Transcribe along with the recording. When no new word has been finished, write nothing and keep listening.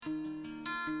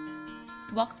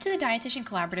Welcome to the Dietitian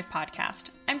Collaborative Podcast.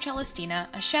 I'm Celestina,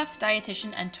 a chef,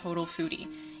 dietitian, and total foodie.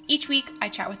 Each week, I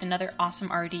chat with another awesome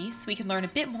RD so we can learn a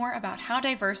bit more about how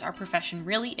diverse our profession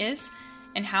really is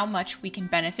and how much we can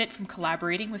benefit from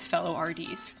collaborating with fellow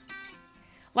RDs.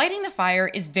 Lighting the fire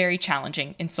is very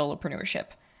challenging in solopreneurship.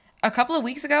 A couple of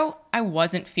weeks ago, I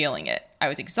wasn't feeling it. I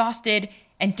was exhausted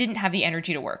and didn't have the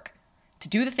energy to work, to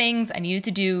do the things I needed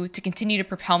to do to continue to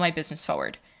propel my business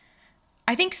forward.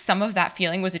 I think some of that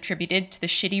feeling was attributed to the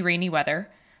shitty rainy weather,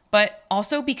 but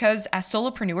also because as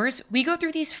solopreneurs, we go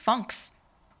through these funks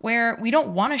where we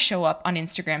don't want to show up on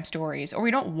Instagram stories or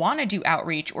we don't want to do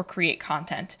outreach or create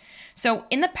content. So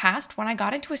in the past, when I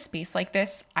got into a space like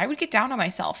this, I would get down on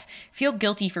myself, feel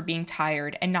guilty for being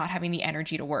tired and not having the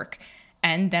energy to work,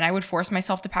 and then I would force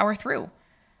myself to power through.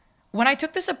 When I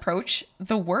took this approach,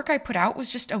 the work I put out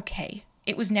was just okay.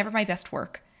 It was never my best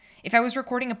work. If I was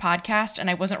recording a podcast and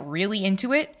I wasn't really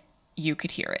into it, you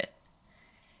could hear it.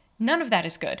 None of that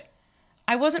is good.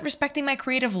 I wasn't respecting my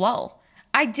creative lull.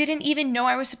 I didn't even know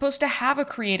I was supposed to have a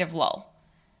creative lull.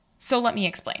 So let me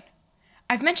explain.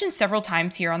 I've mentioned several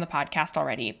times here on the podcast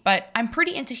already, but I'm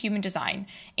pretty into human design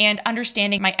and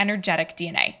understanding my energetic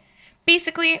DNA.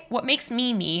 Basically, what makes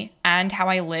me me and how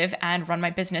I live and run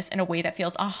my business in a way that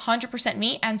feels 100%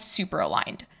 me and super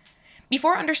aligned.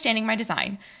 Before understanding my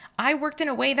design, I worked in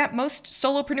a way that most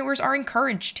solopreneurs are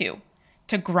encouraged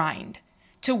to grind,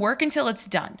 to work until it's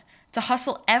done, to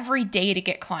hustle every day to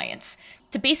get clients,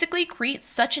 to basically create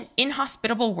such an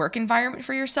inhospitable work environment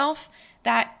for yourself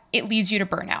that it leads you to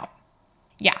burnout.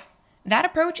 Yeah, that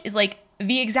approach is like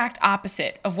the exact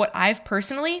opposite of what I've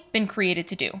personally been created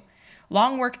to do.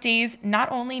 Long work days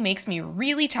not only makes me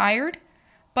really tired,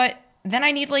 but then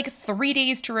I need like 3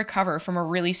 days to recover from a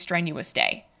really strenuous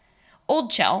day. Old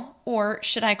Chell, or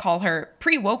should I call her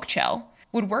pre-woke Chell,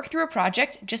 would work through a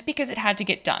project just because it had to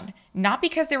get done, not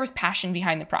because there was passion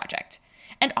behind the project.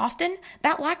 And often,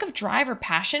 that lack of drive or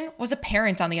passion was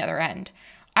apparent on the other end.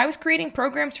 I was creating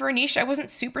programs for a niche I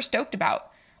wasn't super stoked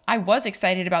about. I was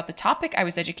excited about the topic I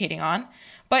was educating on,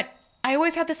 but I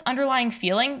always had this underlying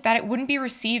feeling that it wouldn't be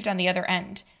received on the other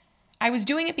end. I was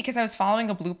doing it because I was following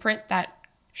a blueprint that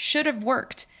should have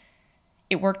worked.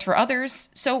 It worked for others,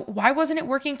 so why wasn't it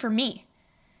working for me?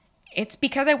 It's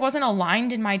because I wasn't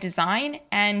aligned in my design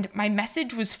and my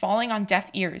message was falling on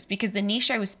deaf ears because the niche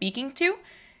I was speaking to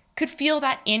could feel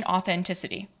that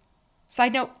inauthenticity.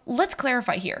 Side note, let's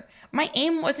clarify here. My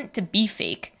aim wasn't to be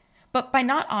fake, but by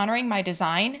not honoring my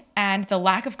design and the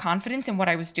lack of confidence in what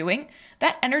I was doing,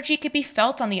 that energy could be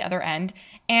felt on the other end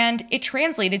and it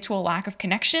translated to a lack of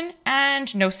connection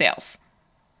and no sales.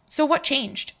 So what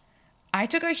changed? I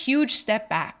took a huge step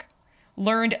back,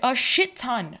 learned a shit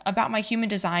ton about my human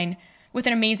design with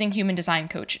an amazing human design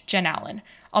coach, Jen Allen.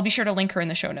 I'll be sure to link her in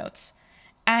the show notes.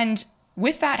 And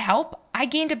with that help, I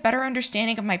gained a better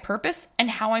understanding of my purpose and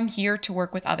how I'm here to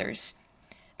work with others.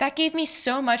 That gave me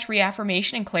so much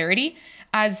reaffirmation and clarity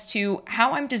as to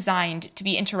how I'm designed to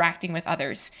be interacting with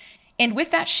others. And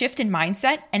with that shift in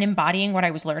mindset and embodying what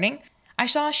I was learning, I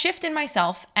saw a shift in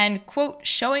myself and, quote,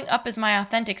 showing up as my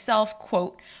authentic self,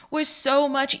 quote, was so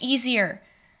much easier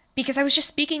because I was just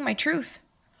speaking my truth.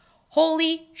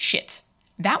 Holy shit.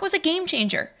 That was a game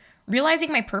changer.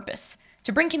 Realizing my purpose,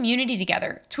 to bring community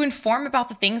together, to inform about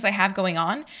the things I have going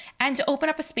on, and to open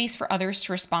up a space for others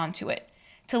to respond to it,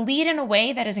 to lead in a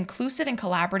way that is inclusive and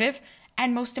collaborative,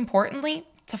 and most importantly,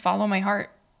 to follow my heart.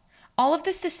 All of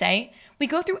this to say, we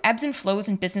go through ebbs and flows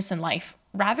in business and life.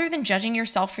 Rather than judging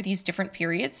yourself for these different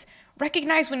periods,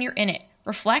 recognize when you're in it,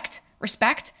 reflect,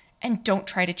 respect, and don't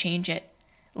try to change it.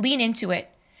 Lean into it.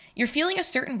 You're feeling a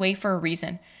certain way for a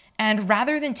reason, and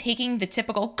rather than taking the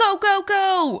typical go, go,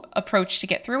 go approach to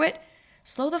get through it,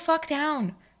 slow the fuck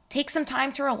down. Take some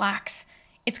time to relax.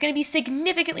 It's going to be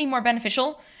significantly more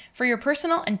beneficial for your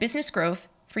personal and business growth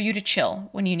for you to chill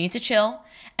when you need to chill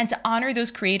and to honor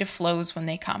those creative flows when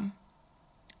they come.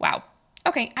 Wow.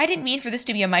 Okay, I didn't mean for this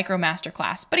to be a micro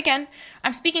masterclass, but again,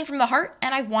 I'm speaking from the heart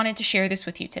and I wanted to share this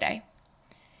with you today.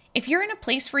 If you're in a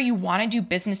place where you want to do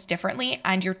business differently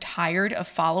and you're tired of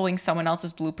following someone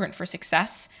else's blueprint for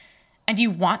success, and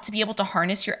you want to be able to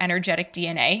harness your energetic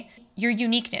DNA, your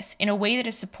uniqueness in a way that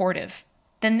is supportive,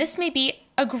 then this may be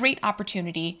a great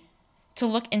opportunity to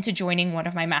look into joining one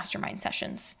of my mastermind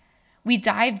sessions. We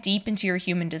dive deep into your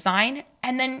human design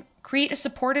and then create a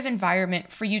supportive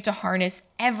environment for you to harness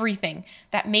everything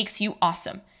that makes you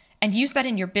awesome and use that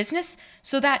in your business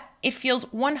so that it feels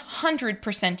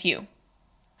 100% you.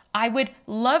 I would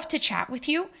love to chat with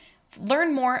you,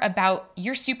 learn more about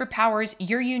your superpowers,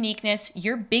 your uniqueness,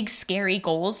 your big scary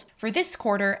goals for this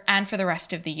quarter and for the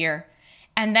rest of the year.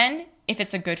 And then, if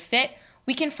it's a good fit,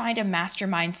 we can find a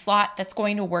mastermind slot that's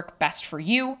going to work best for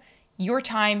you, your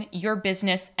time, your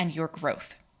business, and your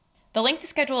growth. The link to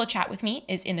schedule a chat with me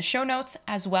is in the show notes,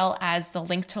 as well as the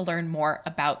link to learn more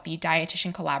about the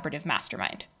Dietitian Collaborative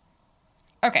Mastermind.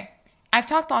 Okay, I've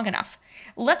talked long enough.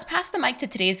 Let's pass the mic to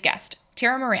today's guest,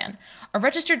 Tara Moran, a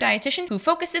registered dietitian who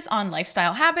focuses on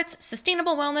lifestyle habits,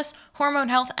 sustainable wellness, hormone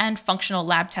health, and functional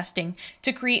lab testing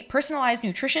to create personalized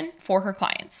nutrition for her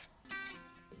clients.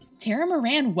 Tara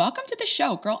Moran, welcome to the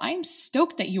show. Girl, I am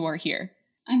stoked that you are here.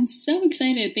 I'm so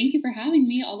excited. Thank you for having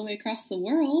me all the way across the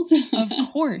world. Of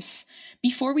course.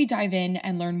 Before we dive in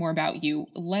and learn more about you,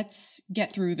 let's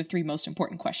get through the 3 most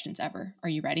important questions ever. Are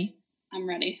you ready? I'm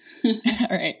ready. All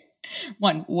right.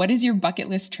 1, what is your bucket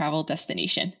list travel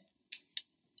destination?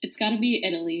 It's got to be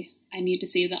Italy. I need to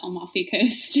see the Amalfi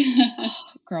Coast. Oh,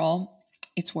 girl,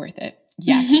 it's worth it.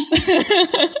 Yes.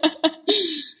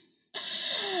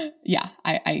 Yeah,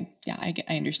 I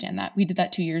understand that. We did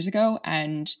that 2 years ago,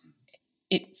 and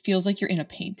it feels like you're in a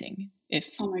painting.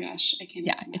 Oh my gosh, I can't.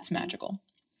 Yeah, it's magical.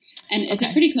 And is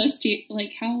it pretty close to you?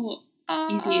 Like, how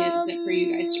easy is it for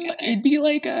you guys to get there? It'd be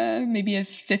like maybe a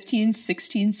 15,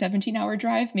 16, 17-hour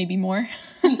drive, maybe more.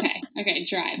 Okay,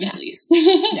 drive at least.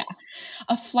 Yeah.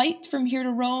 A flight from here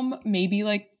to Rome, maybe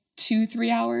like 2-3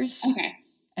 hours. Okay.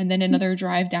 And then another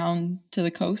drive down to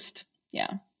the coast. Yeah.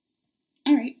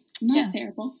 All right. Not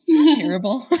terrible. Not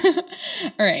terrible.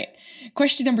 All right.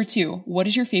 Question number 2. What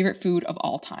is your favorite food of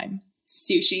all time?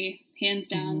 Sushi. Hands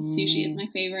down. Sushi is my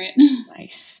favorite.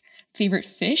 Nice. Favorite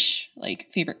fish? Like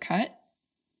favorite cut?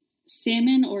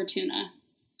 Salmon or tuna.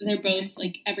 They're both,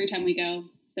 like, every time we go,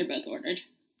 they're both ordered.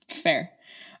 Fair.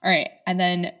 All right. And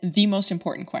then the most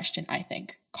important question, I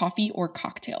think. Coffee or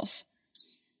cocktails?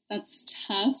 That's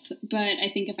tough, but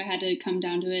I think if I had to come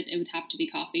down to it, it would have to be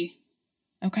coffee.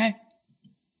 Okay.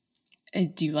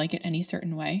 Do you like it any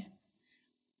certain way?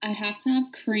 I have to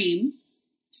have cream.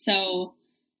 So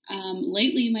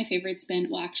lately my favorite's been,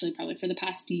 well, actually probably for the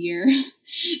past year,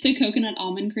 the coconut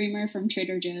almond creamer from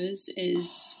Trader Joe's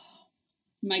is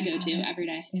my go-to every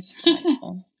day. It's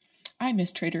delightful. I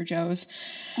miss Trader Joe's.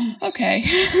 Okay.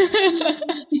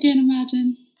 I can't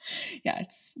imagine. Yeah,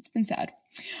 it's been sad.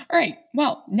 All right.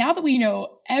 Well, now that we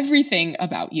know everything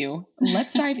about you,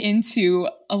 let's dive into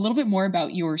a little bit more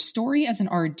about your story as an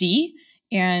RD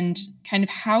and kind of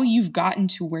how you've gotten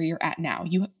to where you're at now.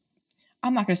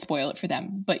 I'm not going to spoil it for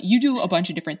them, but you do a bunch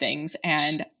of different things,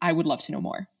 and I would love to know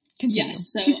more. Continue.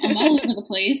 Yes, so I'm all over the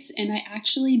place, and I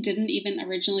actually didn't even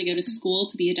originally go to school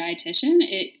to be a dietitian.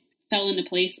 It fell into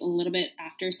place a little bit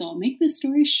after, so I'll make this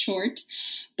story short.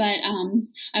 But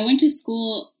I went to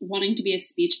school wanting to be a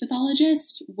speech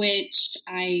pathologist, which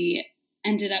I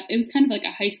ended up, it was kind of like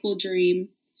a high school dream,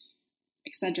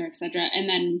 et cetera, et cetera. And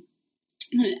then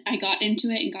when I got into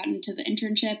it and got into the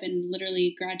internship and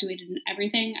literally graduated and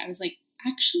everything, I was like,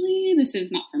 actually, this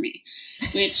is not for me,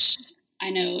 which I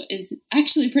know is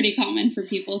actually pretty common for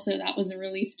people. So that was a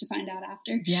relief to find out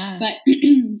after. Yeah. But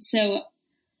so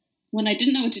when I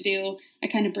didn't know what to do, I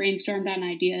kind of brainstormed on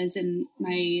ideas, and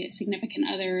my significant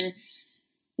other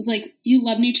was like, you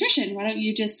love nutrition. Why don't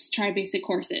you just try basic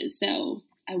courses? So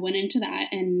I went into that,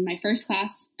 and my first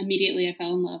class, immediately I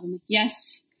fell in love. I'm like,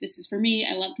 yes, this is for me.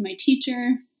 I loved my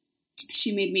teacher.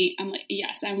 She made me, I'm like,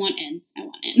 yes, I want in.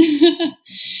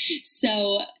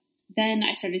 So then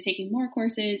I started taking more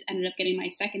courses, ended up getting my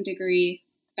second degree,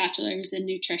 bachelor's in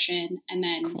nutrition, and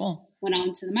then went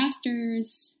on to the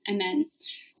master's. And then,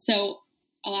 so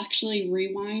I'll actually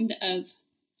rewind of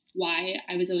why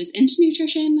I was always into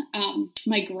nutrition.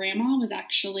 My grandma was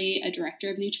actually a director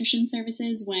of nutrition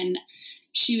services when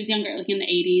she was younger, like in the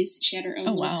 80s. She had her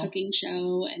own little cooking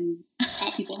show and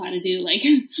taught people how to do like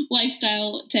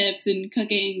lifestyle tips and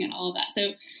cooking and all of that. So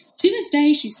to this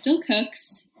day, she still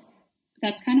cooks.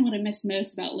 That's kind of what I miss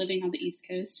most about living on the East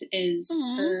Coast is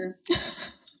her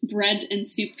bread and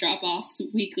soup drop-offs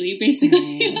weekly,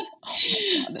 basically. Oh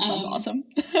my God, that sounds awesome.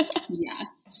 Yeah.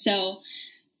 So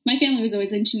my family was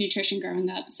always into nutrition growing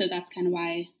up, so that's kind of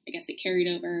why I guess it carried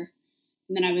over.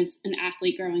 And then I was an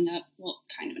athlete growing up. Well,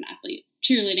 kind of an athlete.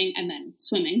 Cheerleading and then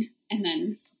swimming. And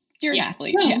then... You're an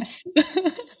athlete, yes.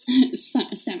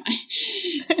 Semi.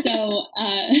 So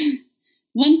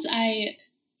once I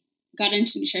got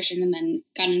into nutrition and then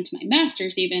got into my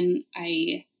master's even,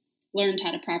 I learned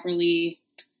how to properly,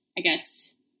 I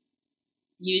guess,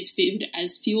 use food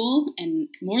as fuel and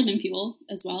more than fuel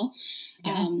as well.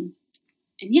 Yeah. And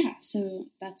yeah, so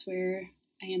that's where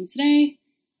I am today.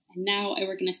 And now I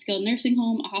work in a skilled nursing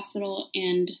home, a hospital,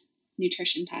 and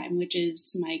Nutrition Time, which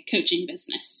is my coaching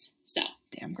business. So,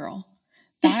 damn girl,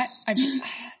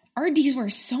 RDs wear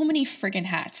so many friggin'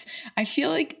 hats. I feel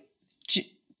like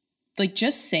like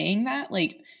just saying that,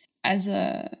 like as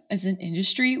an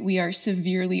industry, we are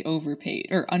severely overpaid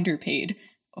or underpaid.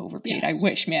 Overpaid. Yes. I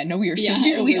wish, man. No, we are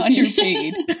severely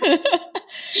underpaid.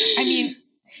 I mean,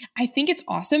 I think it's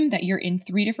awesome that you're in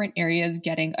 3 different areas,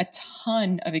 getting a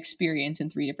ton of experience in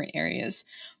 3 different areas,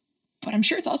 but I'm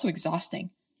sure it's also exhausting.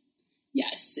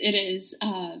 Yes, it is.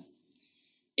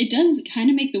 It does kind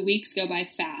of make the weeks go by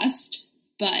fast,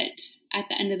 but at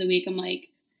the end of the week, I'm like,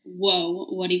 whoa,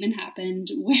 what even happened?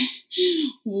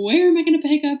 Where am I going to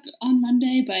pick up on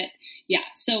Monday? But yeah,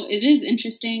 so it is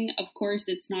interesting. Of course,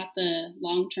 it's not the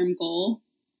long-term goal,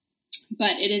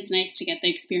 but it is nice to get the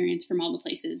experience from all the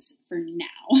places for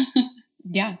now.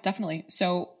 Yeah, definitely.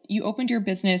 So you opened your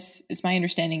business, is my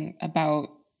understanding, about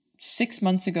 6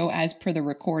 months ago, as per the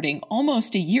recording,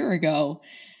 almost a year ago.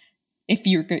 If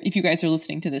you guys are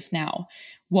listening to this now,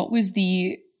 what was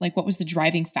the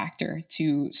driving factor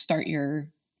to start your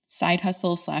side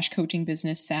hustle / coaching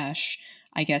business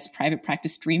 / I guess private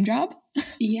practice dream job?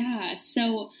 Yeah.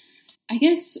 So I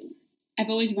guess I've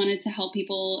always wanted to help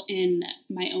people in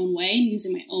my own way and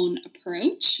using my own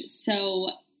approach. So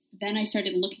then I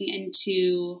started looking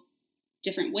into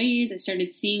different ways. I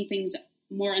started seeing things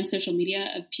more on social media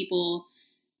of people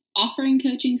offering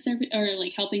coaching service or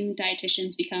like helping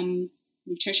dietitians become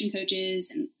nutrition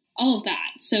coaches and all of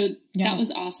that. So that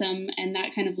was awesome. And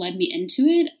that kind of led me into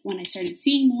it when I started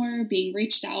seeing more, being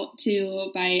reached out to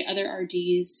by other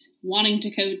RDs wanting to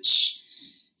coach.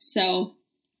 So,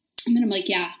 and then I'm like,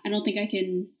 yeah, I don't think I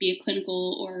can be a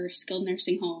clinical or skilled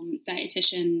nursing home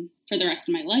dietitian for the rest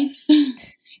of my life.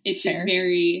 It's just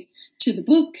very to the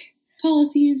book,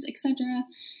 policies, etc.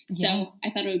 So I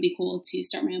thought it would be cool to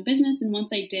start my own business. And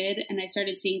once I did, and I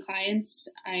started seeing clients,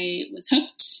 I was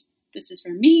hooked. This is for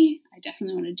me. I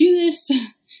definitely want to do this.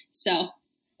 So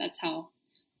that's how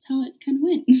it kind of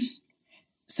went.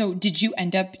 So did you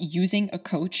end up using a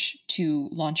coach to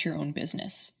launch your own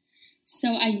business?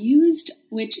 So I used,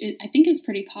 I think is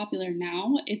pretty popular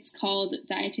now. It's called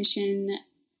Dietitian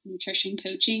Nutrition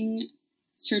Coaching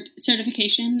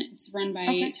Certification. It's run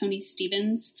by Tony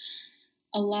Stevens.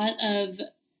 A lot of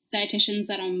dietitians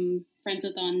that I'm friends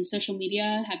with on social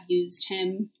media have used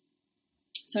him.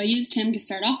 So I used him to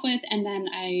start off with, and then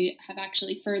I have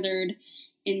actually furthered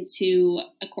into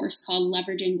a course called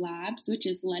Leveraging Labs, which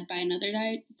is led by another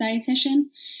dietitian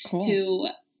who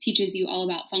teaches you all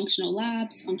about functional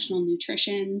labs, functional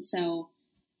nutrition. So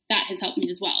that has helped me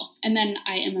as well. And then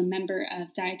I am a member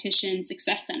of Dietitian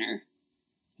Success Center.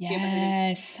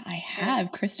 Yes, I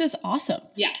have. Krista's awesome.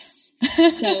 Yes.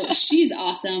 So she's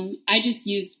awesome. I just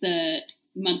used the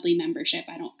monthly membership.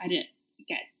 I didn't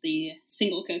get the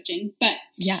single coaching, but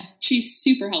she's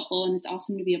super helpful, and it's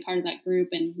awesome to be a part of that group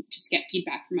and just get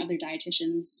feedback from other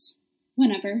dietitians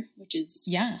whenever, which is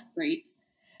great.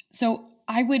 So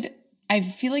I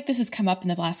feel like this has come up in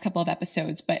the last couple of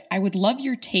episodes, but I would love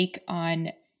your take on,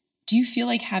 do you feel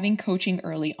like having coaching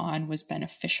early on was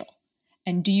beneficial?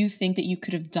 And do you think that you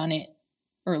could have done it,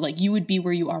 or like you would be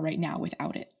where you are right now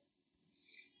without it?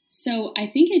 So I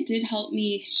think it did help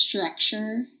me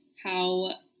structure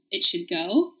how it should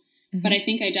go, but I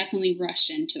think I definitely rushed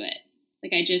into it.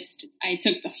 Like I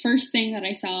took the first thing that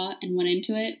I saw and went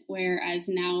into it, whereas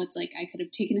now it's like I could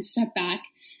have taken a step back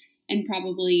and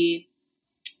probably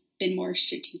been more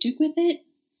strategic with it.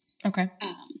 Okay.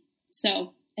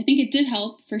 So I think it did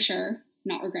help for sure,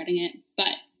 not regretting it, but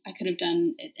I could have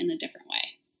done it in a different way.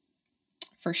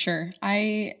 For sure.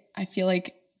 I feel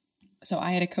like, so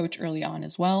I had a coach early on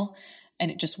as well, and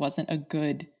it just wasn't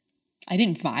I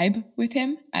didn't vibe with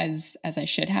him as I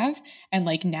should have. And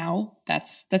like now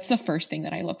that's the first thing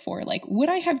that I look for. Like, would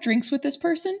I have drinks with this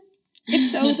person? If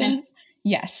so, then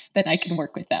yes, then I can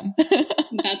work with them.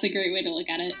 That's a great way to look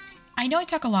at it. I know I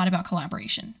talk a lot about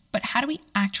collaboration, but how do we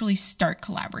actually start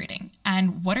collaborating?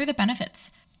 And what are the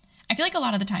benefits? I feel like a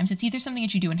lot of the times it's either something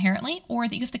that you do inherently or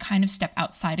that you have to kind of step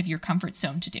outside of your comfort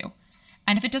zone to do.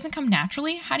 And if it doesn't come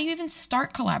naturally, how do you even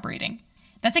start collaborating?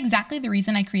 That's exactly the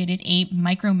reason I created a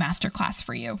micro masterclass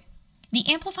for you. The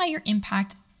Amplify Your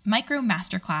Impact Micro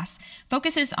Masterclass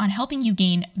focuses on helping you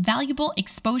gain valuable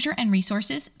exposure and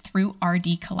resources through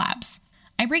RD collabs.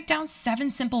 I break down 7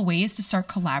 simple ways to start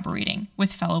collaborating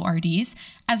with fellow RDs,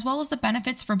 as well as the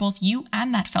benefits for both you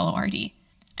and that fellow RD.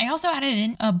 I also added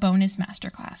in a bonus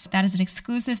masterclass. That is an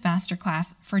exclusive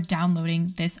masterclass for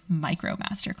downloading this micro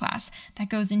masterclass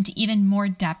that goes into even more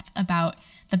depth about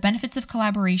the benefits of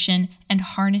collaboration and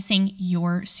harnessing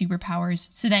your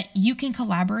superpowers so that you can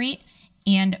collaborate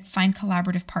and find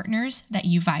collaborative partners that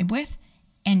you vibe with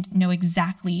and know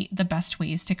exactly the best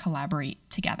ways to collaborate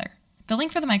together. The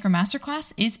link for the micro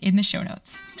masterclass is in the show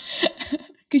notes.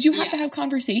 because you have to have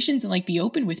conversations and like be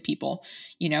open with people,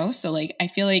 you know? So like, I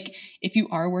feel like if you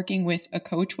are working with a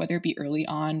coach, whether it be early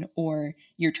on or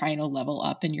you're trying to level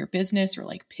up in your business or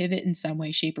like pivot in some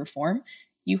way, shape or form,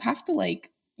 you have to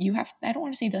like, I don't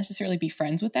want to say necessarily be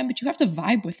friends with them, but you have to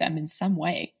vibe with them in some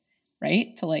way,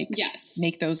 right? To like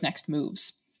make those next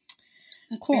moves.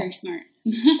 That's very smart.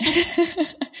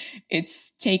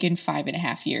 It's taken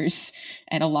 5.5 years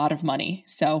and a lot of money.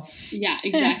 So yeah,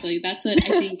 exactly. That's what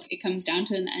I think it comes down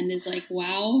to in the end is like,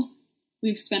 wow,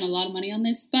 we've spent a lot of money on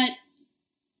this, but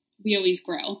we always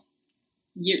grow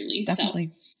yearly.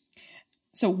 Definitely.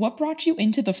 So what brought you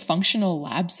into the functional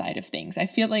lab side of things? I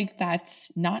feel like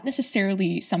that's not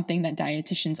necessarily something that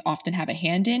dietitians often have a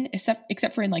hand in,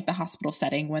 except for in like the hospital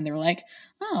setting when they're like,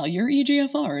 oh, your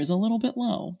EGFR is a little bit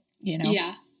low, you know?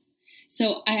 Yeah.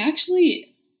 So I actually,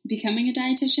 becoming a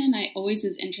dietitian, I always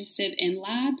was interested in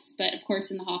labs, but of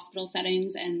course in the hospital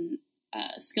settings and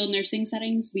skilled nursing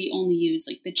settings, we only use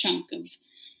like the chunk of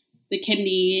the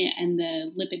kidney and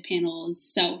the lipid panels.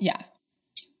 So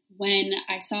when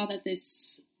I saw that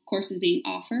this course was being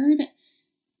offered,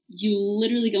 you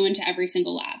literally go into every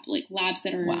single lab, like labs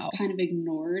that are kind of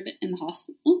ignored in the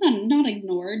hospital. Well, not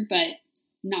ignored, but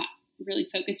not really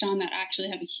focused on, that actually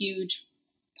have a huge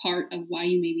part of why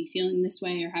you may be feeling this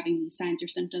way or having these signs or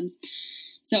symptoms.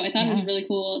 So I thought it was really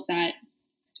cool that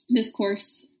this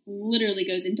course literally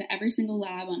goes into every single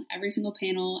lab on every single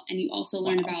panel. And you also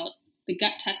learn about the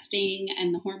gut testing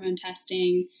and the hormone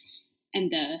testing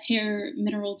and the hair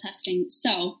mineral testing.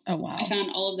 So I found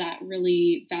all of that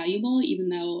really valuable, even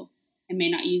though I may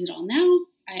not use it all now.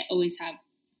 I always have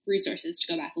resources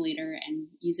to go back later and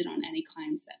use it on any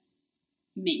clients that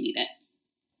may need it.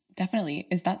 Definitely.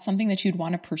 Is that something that you'd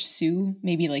want to pursue,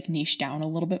 maybe like niche down a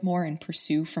little bit more and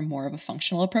pursue from more of a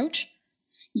functional approach?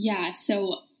 Yeah.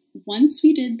 So once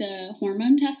we did the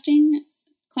hormone testing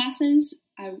classes,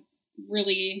 I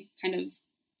really kind of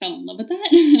fell in love with that.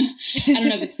 I don't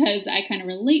know if it's because I kind of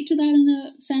relate to that in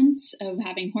a sense of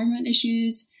having hormone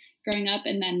issues growing up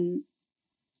and then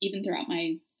even throughout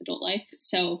my adult life.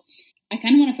 So I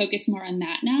kind of want to focus more on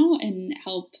that now and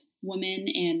help women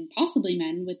and possibly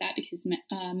men with that, because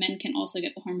men can also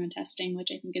get the hormone testing, which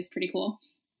I think is pretty cool.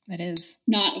 It is.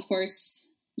 Not, of course,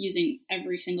 using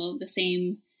every single the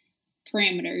same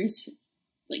parameters.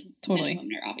 Like men and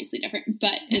women are obviously different,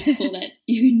 but it's cool that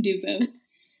you can do both.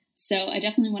 So I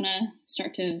definitely want to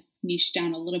start to niche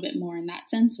down a little bit more in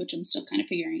that sense, which I'm still kind of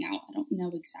figuring out. I don't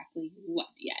know exactly what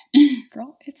yet.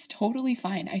 Girl, it's totally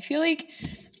fine. I feel like,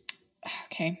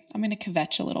 okay, I'm going to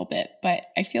kvetch a little bit, but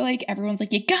I feel like everyone's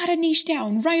like, you got to niche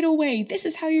down right away. This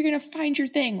is how you're going to find your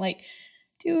thing. Like,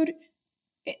 dude,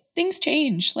 things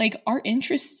change. Like our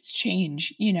interests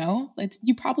change, you know, like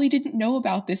you probably didn't know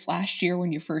about this last year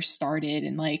when you first started.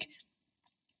 And like,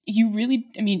 you really,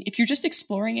 I mean, if you're just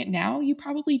exploring it now, you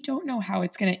probably don't know how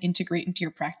it's going to integrate into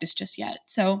your practice just yet.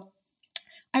 So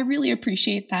I really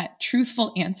appreciate that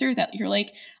truthful answer that you're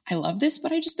like, I love this,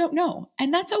 but I just don't know.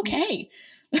 And that's okay.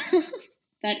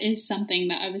 That is something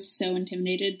that I was so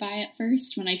intimidated by at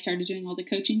first when I started doing all the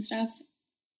coaching stuff.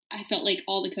 I felt like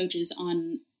all the coaches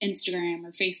on Instagram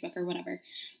or Facebook or whatever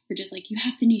were just like, you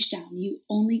have to niche down. You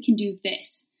only can do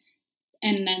this.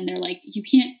 And then they're like, you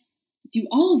can't do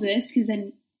all of this because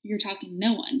then you're talking to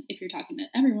no one. If you're talking to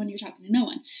everyone, you're talking to no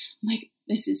one. I'm like,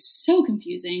 this is so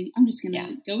confusing. I'm just going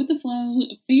to go with the flow,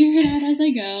 figure it out as I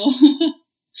go.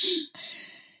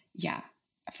 Yeah.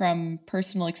 From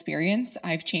personal experience,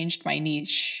 I've changed my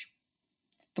niche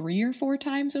 3 or 4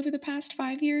 times over the past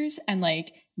 5 years. And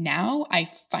like now I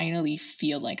finally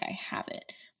feel like I have it,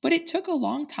 but it took a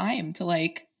long time to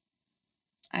like,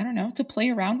 I don't know, to play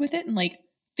around with it and like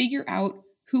figure out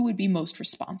who would be most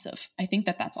responsive. I think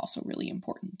that that's also really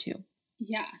important too.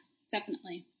 Yeah,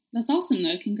 definitely. That's awesome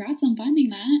though. Congrats on finding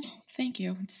that. Thank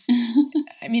you.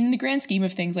 I mean, in the grand scheme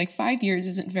of things, like 5 years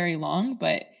isn't very long,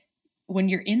 but when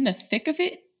you're in the thick of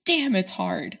it, damn, it's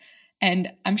hard.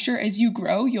 And I'm sure as you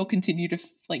grow, you'll continue to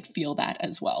like feel that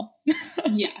as well.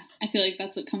 Yeah. I feel like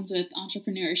that's what comes with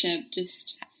entrepreneurship.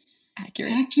 Just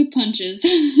accurate. Packed with punches.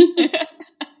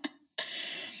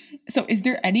 So is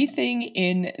there anything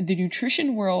in the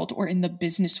nutrition world or in the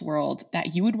business world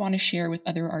that you would want to share with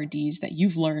other RDs that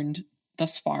you've learned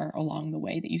thus far along the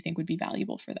way that you think would be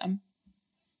valuable for them?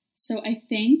 So I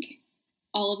think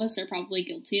all of us are probably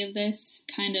guilty of this,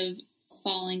 kind of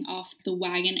falling off the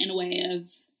wagon in a way of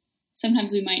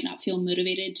sometimes we might not feel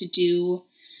motivated to do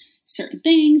certain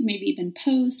things, maybe even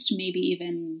post, maybe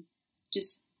even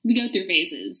just we go through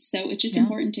phases. So it's just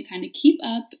important to kind of keep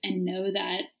up and know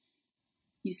that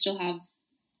you still have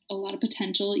a lot of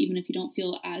potential, even if you don't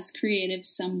feel as creative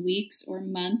some weeks or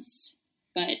months.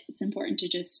 But it's important to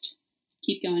just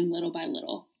keep going little by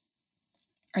little.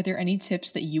 Are there any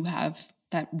tips that you have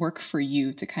that work for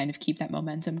you to kind of keep that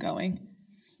momentum going?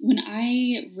 When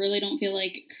I really don't feel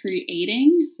like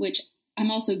creating, which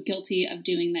I'm also guilty of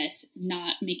doing this,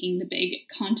 not making the big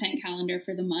content calendar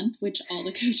for the month, which all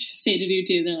the coaches say to do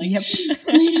too. They're like, yep.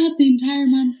 Plan out the entire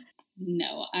month.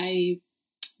 No, I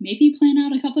maybe plan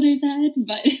out a couple days ahead,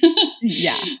 but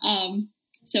yeah.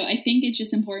 So I think it's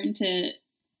just important to,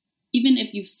 even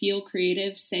if you feel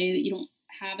creative, say that you don't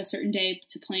have a certain day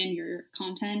to plan your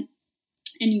content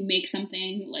and you make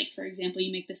something, like for example,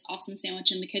 you make this awesome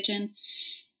sandwich in the kitchen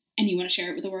and you want to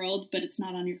share it with the world, but it's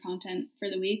not on your content for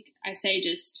the week, I say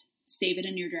just save it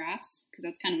in your drafts, because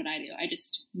that's kind of what I do. I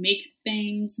just make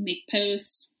things, make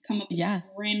posts, come up with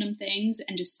random things,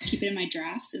 and just keep it in my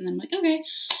drafts. And then I'm like, okay,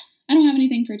 I don't have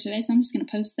anything for today, so I'm just going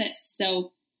to post this.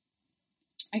 So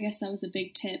I guess that was a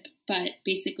big tip, but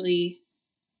basically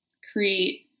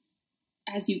create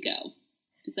as you go.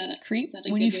 Is that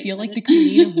a when you feel like the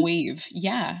creative wave?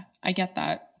 Yeah, I get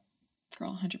that.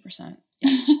 Girl, 100%.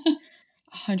 Yes.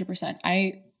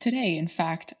 100%. Today, in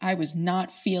fact, I was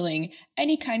not feeling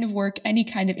any kind of work, any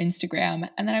kind of Instagram.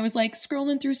 And then I was like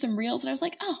scrolling through some reels and I was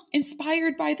like, oh,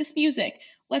 inspired by this music.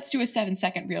 Let's do a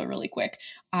 7-second reel really quick.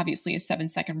 Obviously, a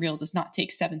 7-second reel does not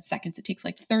take 7 seconds. It takes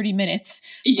like 30 minutes.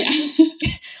 Yeah.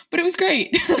 But it was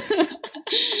great.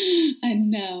 I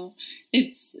know.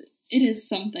 It is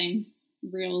something,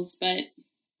 reels, but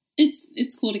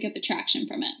it's cool to get the traction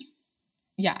from it.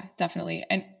 Yeah, definitely.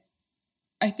 And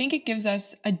I think it gives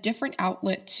us a different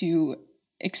outlet to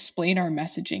explain our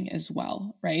messaging as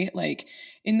well, right? Like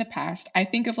in the past, I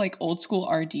think of like old school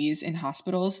RDs in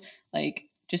hospitals, like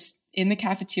just in the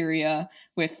cafeteria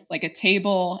with like a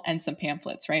table and some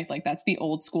pamphlets, right? Like that's the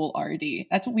old school RD.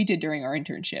 That's what we did during our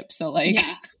internship. So like,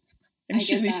 yeah, I'm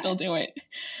sure they still do it.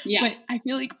 Yeah. But I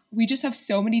feel like we just have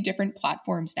so many different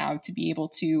platforms now to be able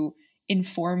to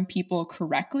inform people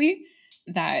correctly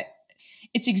that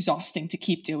it's exhausting to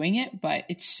keep doing it, but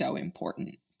it's so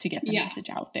important to get the message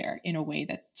out there in a way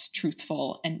that's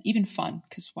truthful and even fun,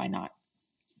 because why not?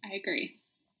 I agree.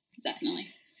 Definitely.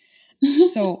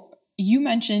 So you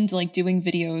mentioned like doing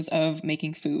videos of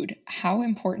making food. How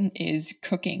important is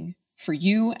cooking for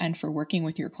you and for working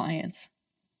with your clients?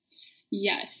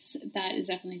 Yes, that is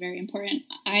definitely very important.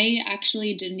 I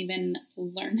actually didn't even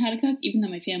learn how to cook, even though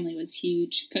my family was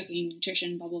huge, cooking,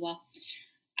 nutrition, blah, blah, blah.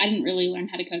 I didn't really learn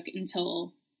how to cook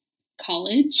until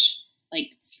college,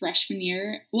 like freshman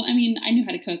year. Well, I mean, I knew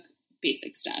how to cook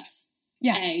basic stuff,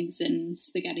 eggs and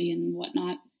spaghetti and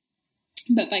whatnot.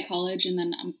 But by college, and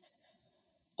then I'm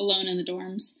alone in the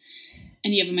dorms,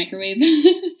 and you have a microwave,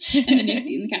 and then you have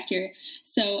to eat in the cafeteria.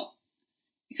 So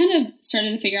I kind of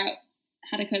started to figure out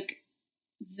how to cook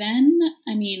then,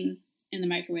 I mean, in the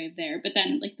microwave there. But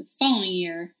then, like the following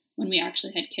year, when we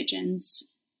actually had kitchens,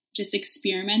 just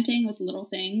experimenting with little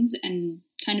things and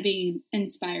kind of being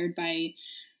inspired by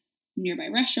nearby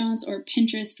restaurants, or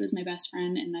Pinterest was my best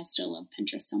friend. And I still love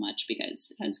Pinterest so much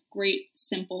because it has great,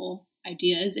 simple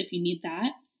ideas if you need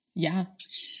that. Yeah.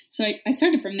 So I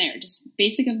started from there, just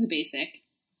basic of the basic.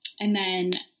 And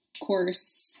then, of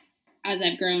course, as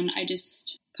I've grown, I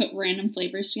just put random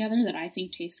flavors together that I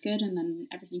think taste good, and then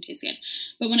everything tastes good.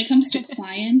 But when it comes to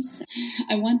clients,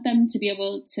 I want them to be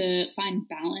able to find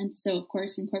balance. So, of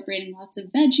course, incorporating lots of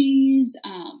veggies,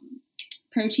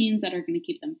 proteins that are going to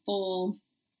keep them full.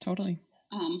 Totally.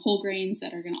 Whole grains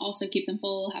that are going to also keep them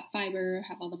full, have fiber,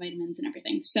 have all the vitamins and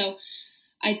everything. So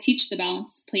I teach the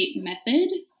balanced plate method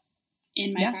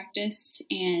in my practice,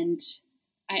 and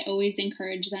I always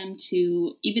encourage them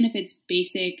to, even if it's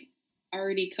basic,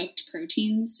 already cooked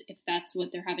proteins, if that's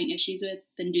what they're having issues with,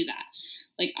 then do that.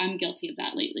 Like, I'm guilty of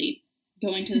that lately.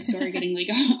 Going to the store, getting like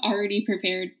already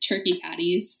prepared turkey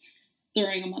patties,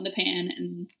 throwing them on the pan,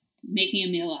 and making a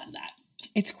meal out of that.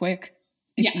 It's quick.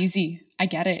 It's easy. I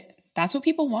get it. That's what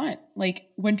people want. Like,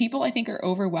 when people, I think, are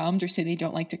overwhelmed or say they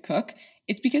don't like to cook,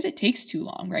 it's because it takes too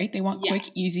long, right? They want quick,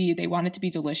 easy. They want it to be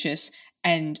delicious.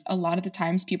 And a lot of the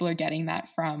times people are getting that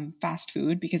from fast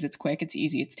food because it's quick, it's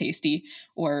easy, it's tasty,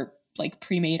 or like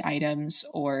pre-made items,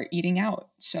 or eating out.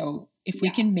 So if we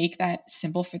can make that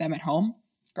simple for them at home,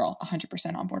 girl,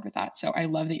 100% on board with that. So I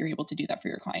love that you're able to do that for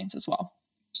your clients as well.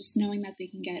 Just knowing that they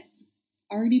can get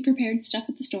already prepared stuff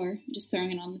at the store, just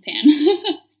throwing it on the pan.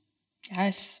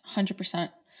 Yes, 100%.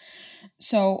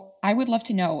 So I would love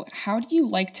to know, how do you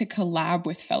like to collab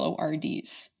with fellow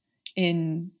RDs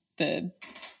in the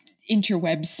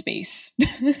interweb space?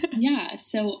 Yeah.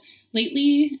 So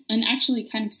lately, and actually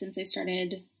kind of since I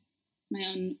started my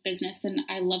own business, and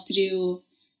I love to do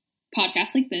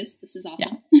podcasts like this. This is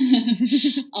awesome.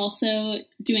 Yeah. Also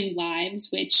doing lives,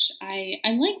 which I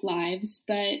like lives,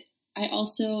 but I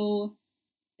also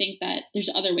think that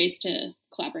there's other ways to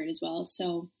collaborate as well.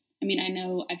 So, I mean, I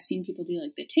know I've seen people do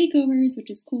like the takeovers, which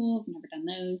is cool. I've never done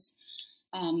those.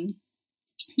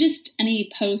 Just any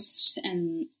posts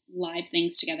and live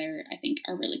things together, I think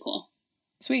are really cool.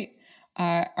 Sweet.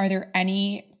 Are there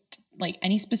any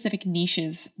specific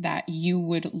niches that you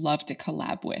would love to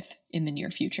collab with in the near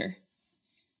future?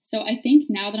 So I think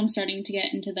now that I'm starting to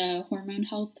get into the hormone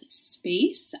health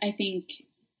space, I think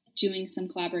doing some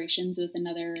collaborations with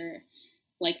another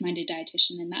like-minded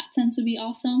dietitian in that sense would be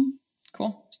awesome.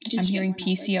 Cool. I'm hearing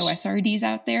PCOS RDs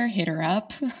out there. Hit her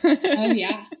up. Oh,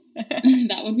 yeah.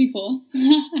 That would be cool.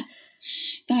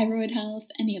 Thyroid health,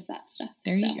 any of that stuff.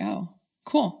 There you go.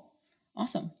 Cool.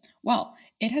 Awesome. Well,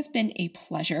 it has been a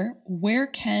pleasure. Where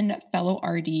can fellow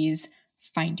RDs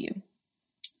find you?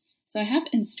 So I have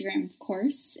Instagram, of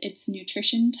course. It's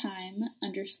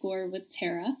nutritiontime_with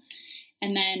Tara.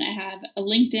 And then I have a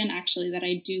LinkedIn, actually, that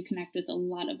I do connect with a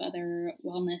lot of other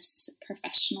wellness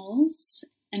professionals.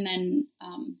 And then,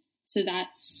 so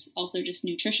that's also just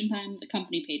Nutrition Time. The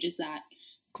company page is that.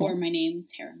 Cool. For my name,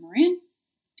 Tara Moran.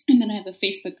 And then I have a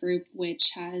Facebook group,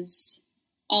 which has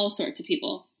all sorts of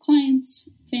people, clients,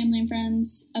 family and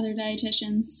friends, other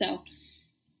dietitians. So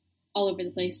all over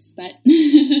the place, but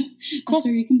cool. That's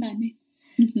where you can find me.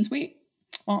 Sweet.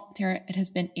 Well, Tara, it has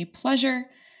been a pleasure,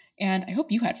 and I hope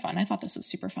you had fun. I thought this was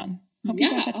super fun. Hope you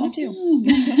guys had fun too.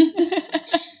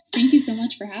 Thank you so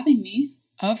much for having me.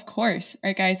 Of course. All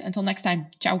right, guys, until next time.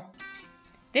 Ciao.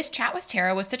 This chat with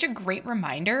Tara was such a great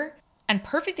reminder and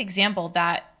perfect example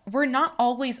that we're not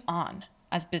always on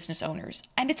as business owners,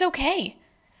 and it's okay.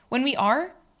 When we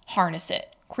are, harness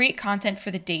it. Create content for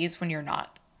the days when you're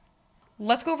not.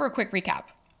 Let's go over a quick recap.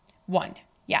 1,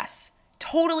 yes,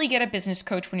 totally get a business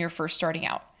coach when you're first starting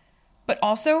out, but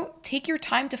also take your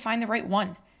time to find the right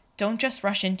one. Don't just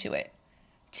rush into it.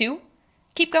 2,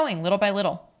 keep going little by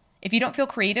little. If you don't feel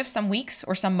creative some weeks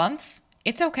or some months,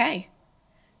 it's okay.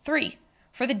 3,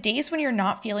 for the days when you're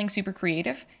not feeling super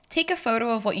creative, take a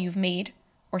photo of what you've made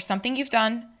or something you've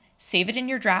done, save it in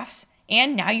your drafts,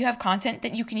 and now you have content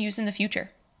that you can use in the future.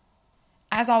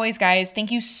 As always, guys,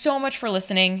 thank you so much for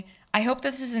listening. I hope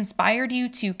that this has inspired you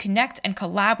to connect and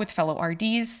collab with fellow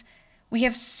RDs. We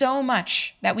have so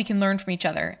much that we can learn from each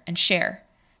other and share.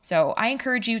 So I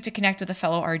encourage you to connect with a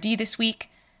fellow RD this week.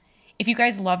 If you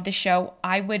guys love this show,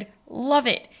 I would love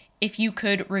it if you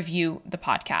could review the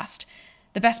podcast.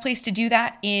 The best place to do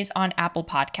that is on Apple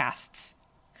Podcasts.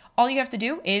 All you have to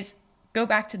do is go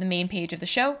back to the main page of the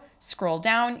show, scroll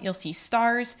down, you'll see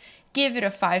stars, give it a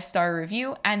 5-star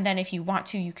review, and then if you want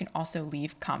to, you can also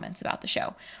leave comments about the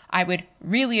show. I would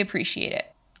really appreciate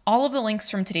it. All of the links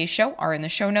from today's show are in the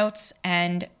show notes,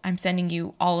 and I'm sending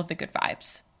you all of the good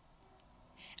vibes.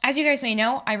 As you guys may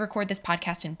know, I record this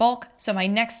podcast in bulk, so my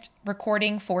next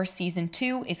recording for season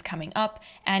 2 is coming up,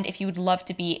 and if you would love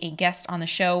to be a guest on the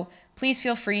show, please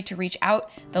feel free to reach out.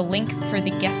 The link for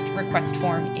the guest request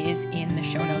form is in the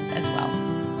show notes.